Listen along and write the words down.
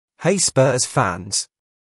Hey Spurs fans!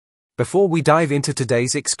 Before we dive into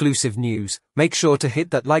today's exclusive news, make sure to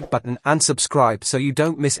hit that like button and subscribe so you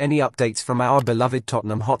don't miss any updates from our beloved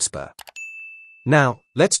Tottenham Hotspur. Now,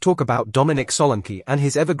 let's talk about Dominic Solanke and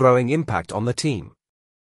his ever-growing impact on the team.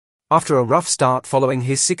 After a rough start following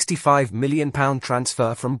his £65 million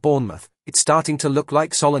transfer from Bournemouth, it's starting to look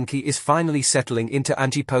like Solanke is finally settling into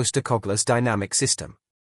Ange Postecoglou's dynamic system.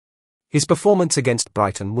 His performance against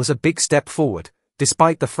Brighton was a big step forward,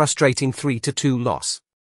 despite the frustrating 3-2 loss.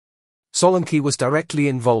 Solanke was directly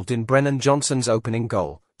involved in Brennan Johnson's opening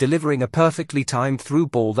goal, delivering a perfectly timed through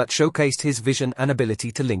ball that showcased his vision and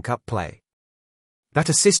ability to link up play. That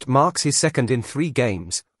assist marks his second in 3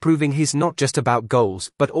 games, proving he's not just about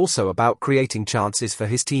goals but also about creating chances for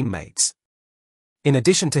his teammates. In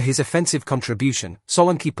addition to his offensive contribution,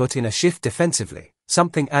 Solanke put in a shift defensively,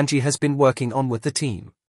 something Ange has been working on with the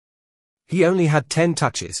team. He only had 10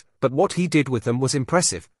 touches, but what he did with them was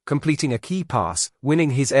impressive, completing a key pass,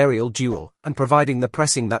 winning his aerial duel, and providing the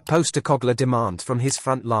pressing that Postecoglou demands from his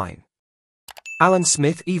front line. Alan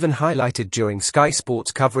Smith even highlighted during Sky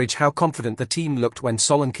Sports coverage how confident the team looked when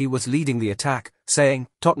Solanke was leading the attack, saying,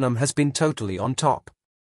 "Tottenham has been totally on top."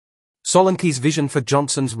 Solanke's vision for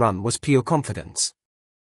Johnson's run was pure confidence.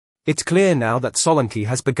 It's clear now that Solanke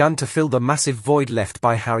has begun to fill the massive void left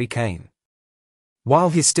by Harry Kane.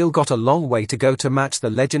 While he's still got a long way to go to match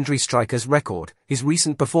the legendary striker's record, his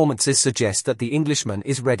recent performances suggest that the Englishman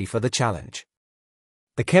is ready for the challenge.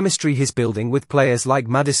 The chemistry he's building with players like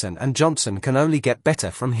Maddison and Johnson can only get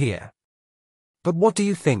better from here. But what do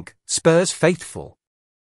you think, Spurs faithful?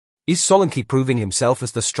 Is Solanke proving himself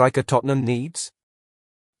as the striker Tottenham needs?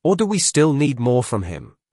 Or do we still need more from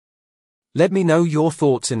him? Let me know your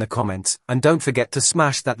thoughts in the comments, and don't forget to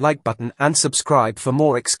smash that like button and subscribe for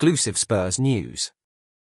more exclusive Spurs news.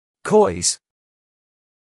 Coys